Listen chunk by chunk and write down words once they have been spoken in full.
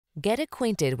Get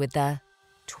acquainted with the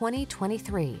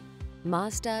 2023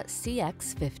 Mazda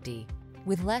CX-50.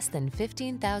 With less than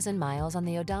 15,000 miles on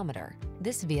the odometer,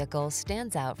 this vehicle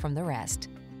stands out from the rest.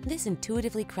 This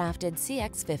intuitively crafted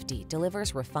CX-50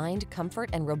 delivers refined comfort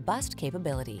and robust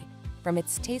capability. From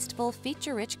its tasteful,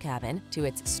 feature-rich cabin to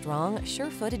its strong,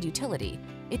 sure-footed utility,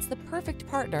 it's the perfect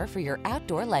partner for your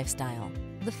outdoor lifestyle.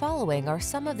 The following are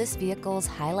some of this vehicle's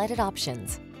highlighted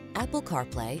options: Apple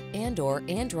CarPlay and/or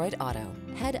Android Auto,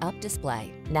 head-up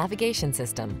display, navigation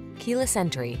system, keyless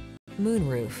entry,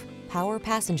 moonroof, power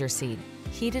passenger seat,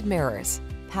 heated mirrors,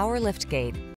 power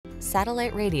liftgate,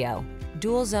 satellite radio,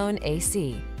 dual zone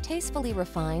AC. Tastefully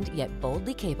refined yet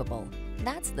boldly capable.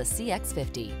 That's the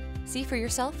CX-50. See for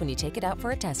yourself when you take it out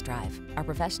for a test drive. Our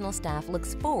professional staff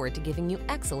looks forward to giving you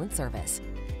excellent service.